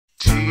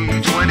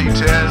T20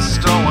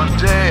 test on one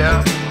day.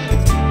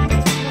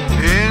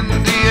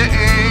 India,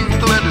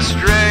 England,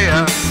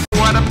 Australia.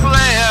 What a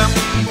player,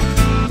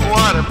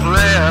 what a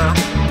player,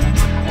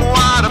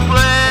 what a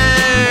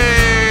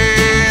player.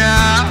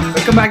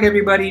 Welcome back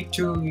everybody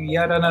to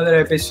yet another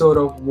episode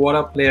of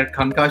Waadaplaya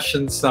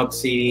Concussion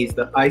Sub-Series.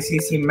 The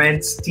ICC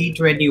Men's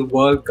T20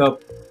 World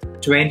Cup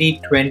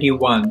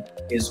 2021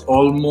 is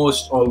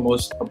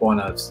almost upon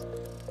us.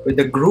 With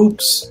the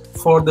groups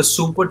for the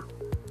Super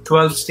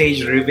 12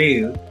 stage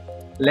revealed,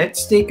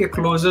 let's take a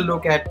closer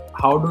look at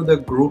how do the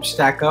groups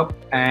stack up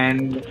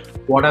and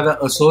what are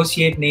the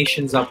associate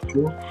nations up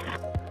to,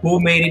 who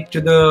made it to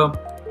the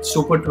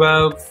Super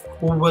 12,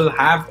 who will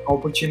have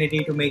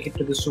opportunity to make it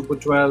to the Super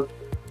 12,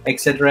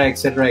 etc,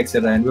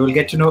 and we will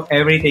get to know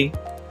everything.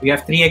 We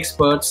have three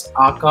experts,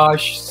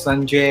 Akash,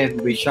 Sanjay and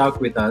Vishak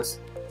with us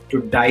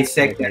to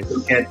dissect and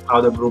look at how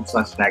the groups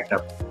are stacked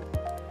up.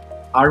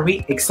 Are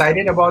we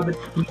excited about the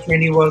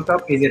T20 World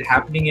Cup? Is it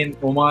happening in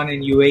Oman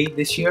and UAE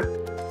this year?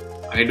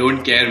 I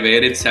don't care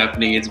where it's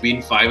happening. It's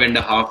been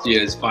 5.5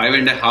 years.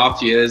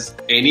 5.5 years,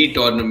 any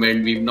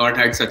tournament, we've not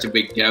had such a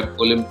big gap.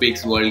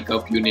 Olympics, World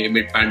Cup, you name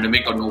it,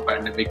 pandemic or no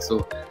pandemic.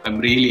 So I'm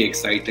really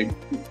excited.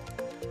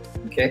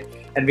 Okay.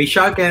 And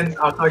Vishak and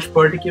Akash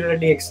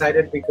particularly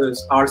excited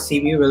because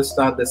RCB will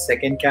start the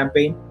second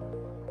campaign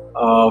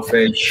of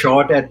a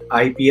shot at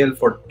IPL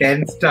for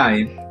 10th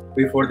time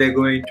before they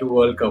go into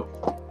World Cup.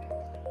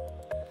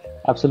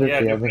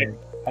 Absolutely. Yeah, I mean,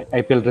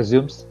 IPL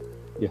resumes.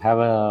 You have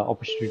an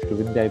opportunity to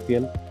win the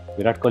IPL.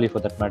 Virat Kohli, for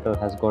that matter,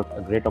 has got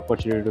a great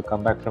opportunity to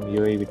come back from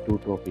UAE with 2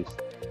 trophies.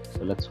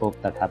 So let's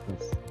hope that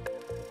happens.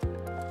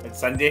 And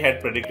Sanjay had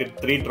predicted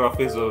 3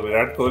 trophies of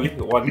Virat Kohli.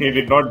 1 he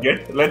did not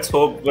get. Let's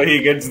hope he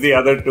gets the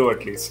other 2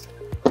 at least.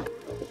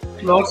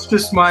 Lots to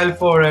smile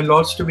for and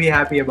lots to be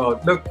happy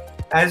about. Look,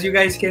 as you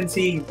guys can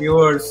see,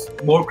 viewers,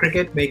 more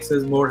cricket makes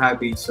us more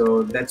happy.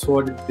 So that's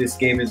what this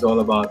game is all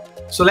about.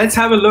 So let's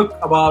have a look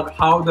about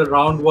how the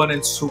round 1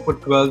 and Super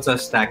 12s are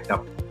stacked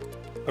up.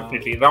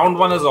 Definitely. Round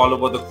 1 is all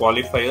about the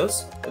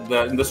qualifiers.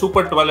 In the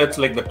Super 12, it's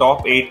like the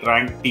top 8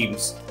 ranked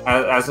teams.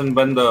 As in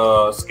when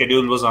the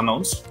schedule was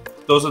announced,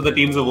 those are the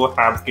teams who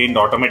have gained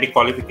automatic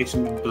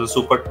qualification into the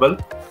Super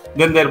 12.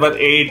 Then there were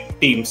 8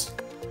 teams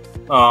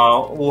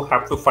who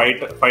have to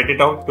fight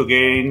it out to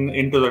gain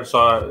into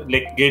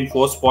the gain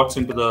 4 spots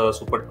into the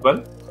Super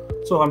 12.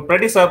 So I'm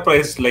pretty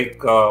surprised.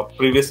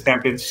 Previous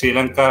champions Sri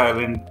Lanka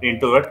are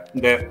into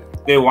it.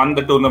 They won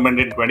the tournament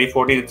in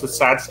 2014. It's a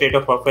sad state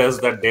of affairs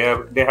that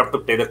they have to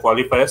play the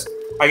qualifiers.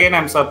 Again,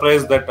 I'm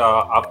surprised that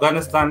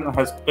Afghanistan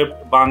has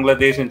pipped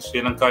Bangladesh and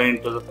Sri Lanka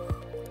into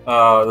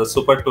the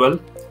Super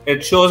 12.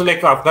 It shows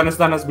like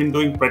Afghanistan has been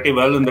doing pretty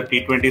well in the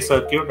T20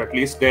 circuit. At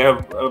least they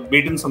have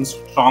beaten some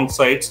strong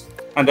sides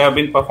and they have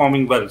been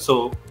performing well.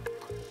 So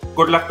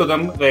good luck to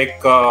them.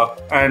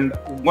 And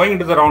going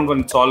into the round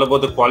 1, it's all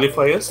about the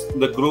qualifiers.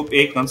 The Group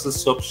A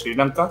consists of Sri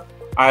Lanka,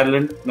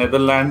 Ireland,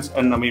 Netherlands,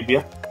 and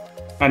Namibia.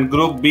 And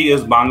Group B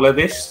is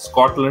Bangladesh,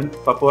 Scotland,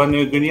 Papua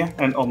New Guinea,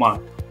 and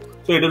Oman.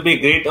 So it will be a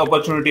great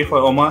opportunity for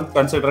Oman,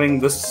 considering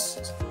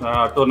this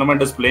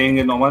tournament is playing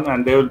in Oman,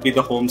 and they will be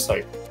the home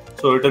side.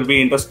 So it will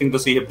be interesting to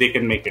see if they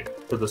can make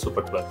it to the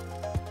Super 12.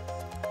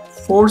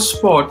 4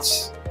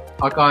 spots,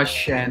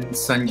 Akash and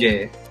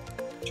Sanjay,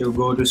 to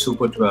go to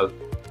Super 12.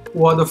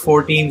 Who are the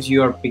 4 teams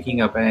you are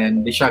picking up?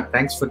 And Vishak,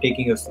 thanks for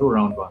taking us through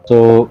round 1.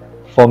 So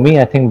for me,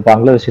 I think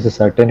Bangladesh is a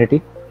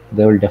certainty.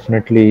 They will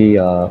definitely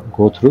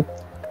go through.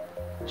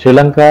 Sri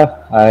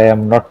Lanka, I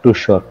am not too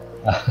sure.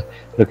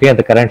 Looking at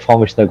the current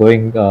form which they're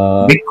going,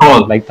 Big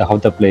call. like how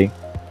they're playing,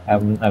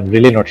 I'm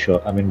really not sure.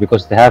 I mean,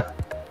 because they have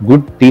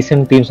good,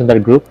 decent teams in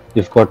that group.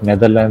 You've got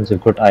Netherlands,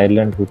 you've got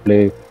Ireland who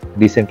play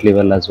decently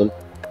well as well.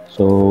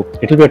 So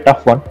it'll be a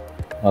tough one,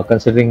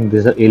 considering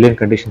these are alien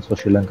conditions for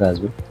Sri Lanka as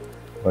well.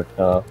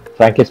 But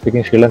frankly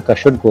speaking, Sri Lanka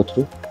should go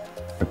through.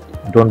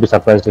 But don't be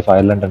surprised if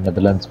Ireland and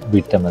Netherlands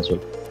beat them as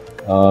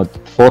well. The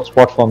 4th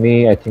spot for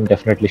me, I think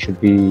definitely should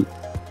be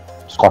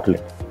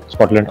Scotland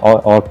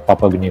or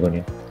Papua New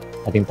Guinea.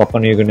 I think Papua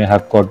New Guinea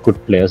have got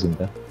good players in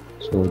there,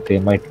 so they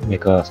might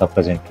make a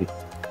surprise entry.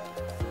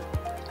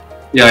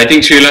 Yeah, I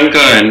think Sri Lanka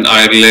and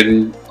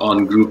Ireland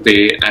on Group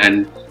A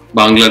and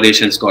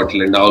Bangladesh and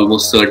Scotland are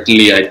almost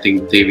certainly, I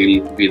think they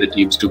will be the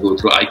teams to go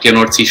through. I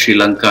cannot see Sri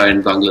Lanka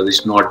and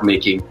Bangladesh not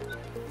making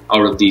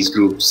out of these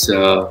groups.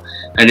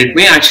 And it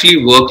may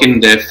actually work in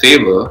their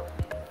favor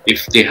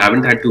if they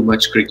haven't had too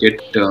much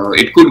cricket.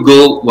 It could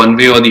go one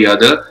way or the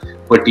other.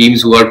 For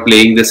teams who are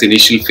playing this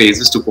initial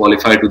phases to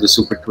qualify to the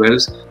Super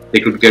 12s,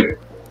 they could get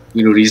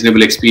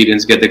reasonable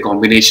experience, get their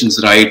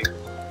combinations right,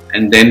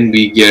 and then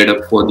be geared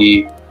up for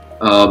the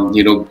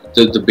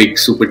the big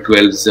Super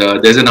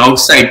 12s. There's an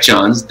outside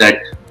chance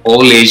that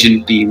all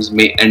Asian teams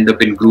may end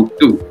up in Group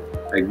 2,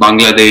 like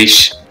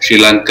Bangladesh, Sri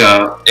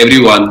Lanka,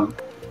 everyone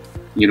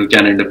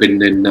can end up in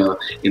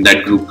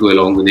that Group 2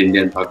 along with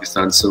India and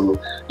Pakistan. So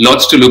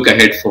lots to look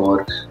ahead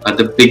for.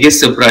 The biggest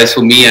surprise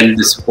for me and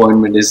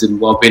disappointment is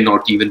Zimbabwe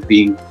not even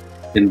being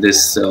in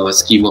this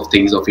scheme of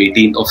things of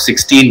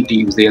 16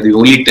 teams. They are the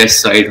only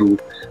test side who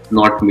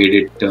not made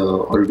it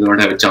or do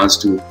not have a chance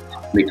to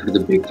make it to the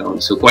big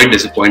round. So quite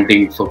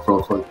disappointing for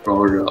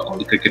all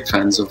the cricket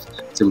fans of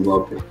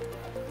Zimbabwe.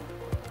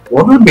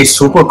 What would be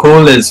super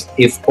cool is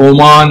if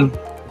Oman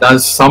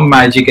does some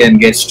magic and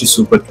gets to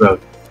Super 12.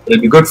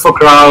 It'll be good for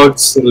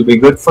crowds, it'll be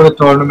good for the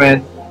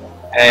tournament,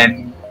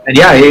 and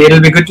yeah,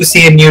 it'll be good to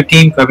see a new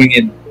team coming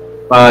in.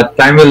 But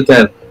time will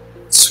tell.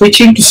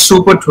 Switching to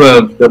Super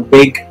 12, the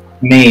big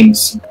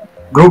names,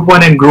 Group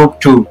 1 and Group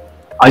 2.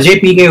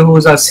 Ajay PK, who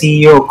is our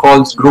CEO,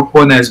 calls Group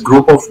 1 as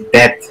Group of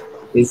Death.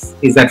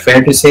 Is that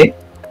fair to say?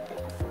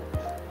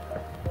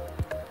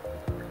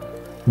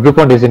 Group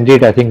 1 is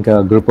indeed, I think,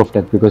 a group of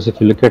death, because if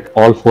you look at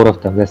all four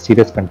of them, they're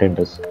serious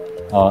contenders.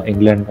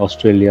 England,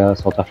 Australia,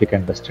 South Africa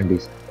and West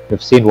Indies.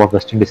 We've seen what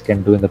West Indies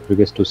can do in the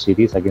previous two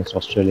series against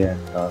Australia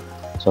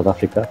and South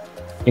Africa.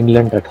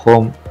 England at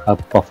home are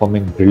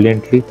performing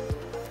brilliantly.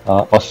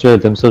 Australia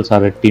themselves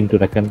are a team to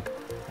reckon,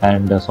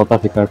 and South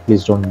Africa,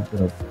 please don't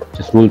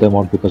just rule them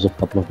out because of a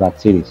couple of bad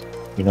series.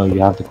 You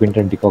have the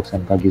Quinton de Kock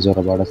and Kagiso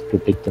Rabadas to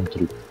take them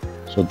through.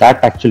 So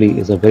that actually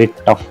is a very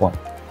tough one.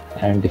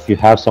 And if you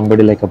have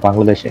somebody like a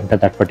Bangladesh enter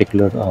that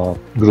particular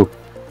group,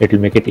 it will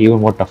make it even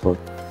more tougher,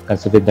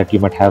 considering that you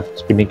might have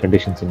spinning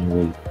conditions in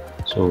UAE.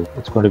 So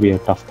it's going to be a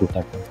tough group,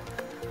 that one.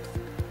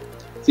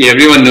 See,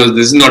 everyone knows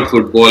this is not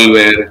football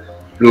where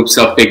groups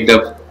are picked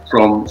up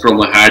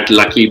from a hat,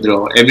 lucky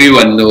draw.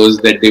 Everyone knows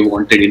that they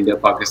wanted India,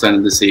 Pakistan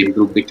in the same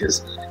group,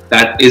 because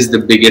that is the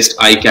biggest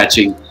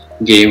eye-catching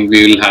game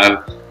we will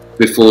have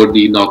before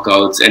the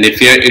knockouts. And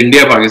if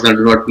India, Pakistan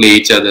do not play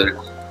each other,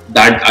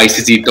 that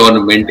ICC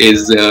tournament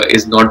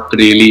is not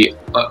really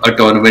a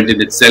tournament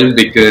in itself,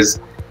 because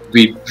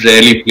we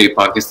rarely play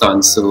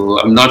Pakistan. So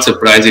I'm not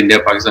surprised India,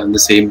 Pakistan in the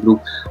same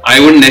group. I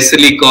wouldn't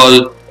necessarily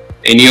call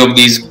any of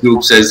these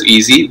groups as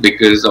easy,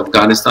 because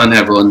Afghanistan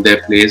have earned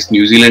their place.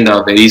 New Zealand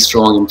are very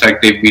strong. In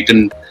fact, they've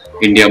beaten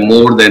India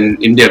more than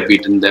India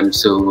beaten them.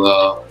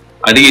 So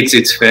I think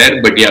it's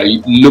fair. But yeah,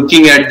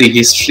 looking at the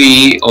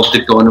history of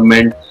the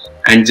tournament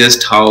and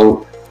just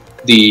how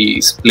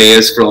the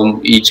players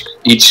from each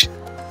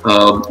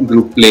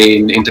group play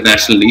in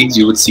international leagues,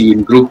 you would see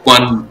in Group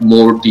 1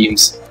 more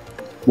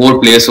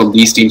players from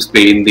these teams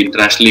play in the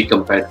international league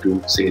compared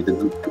to, say, the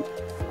Group 2.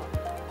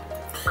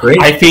 Great.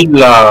 I feel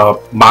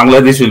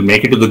Bangladesh will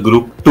make it to the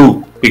Group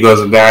 2,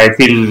 because I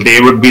feel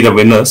they would be the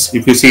winners.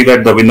 If you see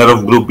that the winner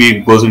of Group B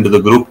goes into the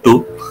Group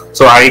 2,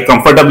 so I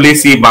comfortably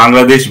see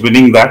Bangladesh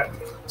winning that.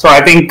 So I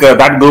think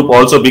that group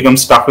also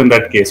becomes tough in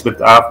that case. With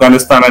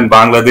Afghanistan and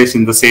Bangladesh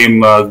in the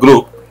same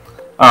group,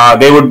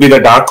 they would be the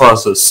dark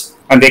horses.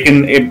 And they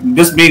can,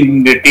 this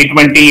being the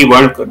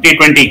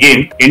T20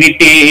 game, any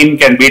team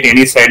can beat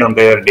any side on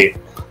their day.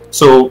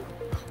 So,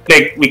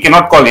 like, we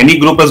cannot call any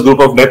group as group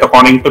of death,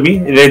 according to me.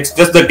 It's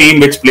just the team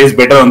which plays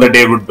better on the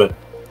day would win.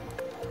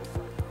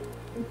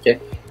 Okay.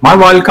 My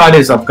wild card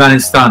is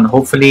Afghanistan.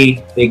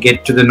 Hopefully, they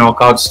get to the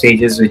knockout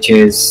stages, which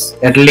is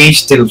at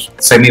least till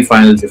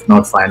semi-finals, if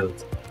not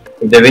finals.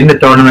 If they win the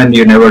tournament,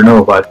 you never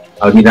know, but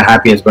I'll be the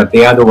happiest. But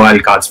they are the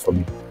wild cards for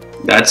me.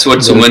 That's what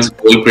Suman's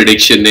goal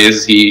prediction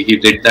is. He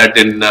did that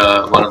in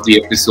one of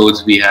the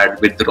episodes we had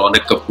with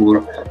Ronak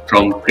Kapoor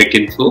from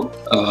Cricinfo.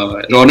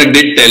 Ronak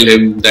did tell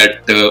him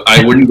that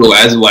I wouldn't go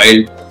as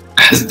wild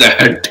as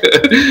that,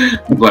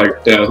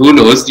 but who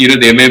knows?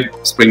 They may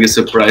spring a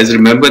surprise.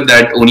 Remember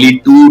that only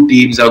 2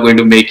 teams are going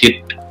to make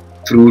it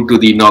through to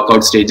the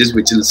knockout stages,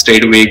 which is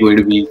straight away going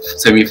to be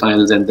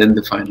semi-finals and then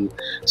the final.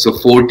 So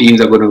 4 teams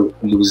are going to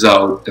lose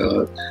out.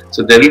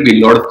 So there will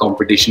be a lot of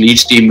competition.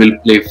 Each team will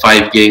play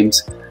 5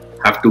 games.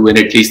 Have to win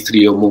at least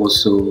 3 or more,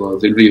 so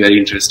it will be very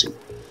interesting.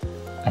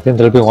 I think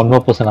there will be one more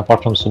person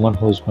apart from Suman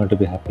who is going to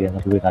be happy, and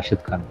that will be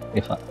Rashid Khan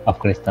if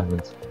Afghanistan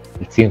wins.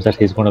 It seems that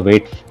he's going to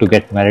wait to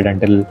get married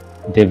until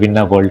they win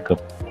a World Cup.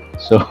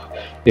 So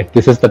if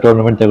this is the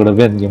tournament they're going to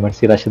win, you might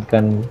see Rashid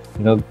Khan,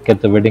 get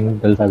the wedding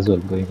bells as well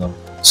going on.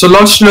 So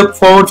lots to look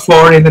forward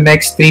for in the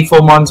next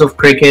 3-4 months of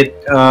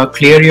cricket.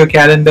 Clear your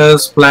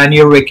calendars, plan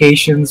your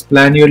vacations,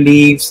 plan your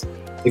leaves.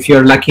 If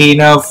you're lucky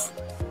enough,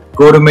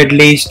 go to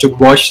Middle East to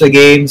watch the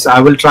games. I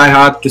will try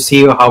hard to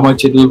see how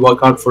much it will work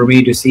out for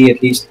me to see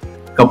at least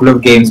a couple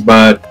of games.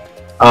 But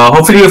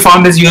hopefully you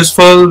found this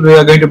useful. We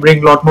are going to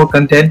bring a lot more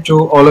content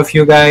to all of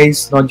you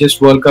guys, not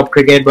just World Cup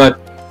cricket, but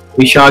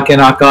Vishak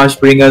and Akash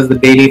bring us the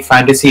daily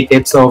fantasy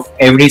tips of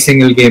every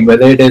single game,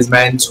 whether it is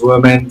men's,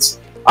 women's,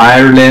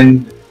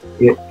 Ireland,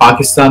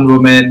 Pakistan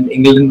women,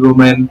 England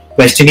women,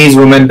 West Indies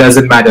women,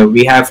 doesn't matter.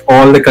 We have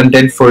all the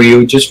content for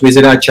you. Just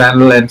visit our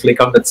channel and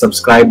click on that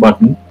subscribe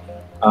button.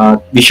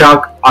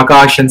 Vishak,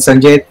 Akash and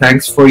Sanjay,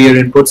 thanks for your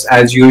inputs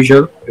as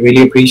usual.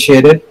 Really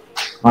appreciate it.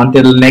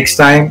 Until next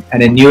time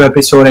and a new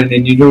episode and a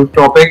new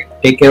topic,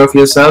 take care of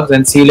yourselves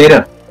and see you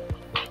later.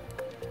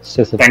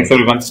 Thanks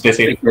everyone. Stay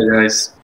safe. Take care, guys.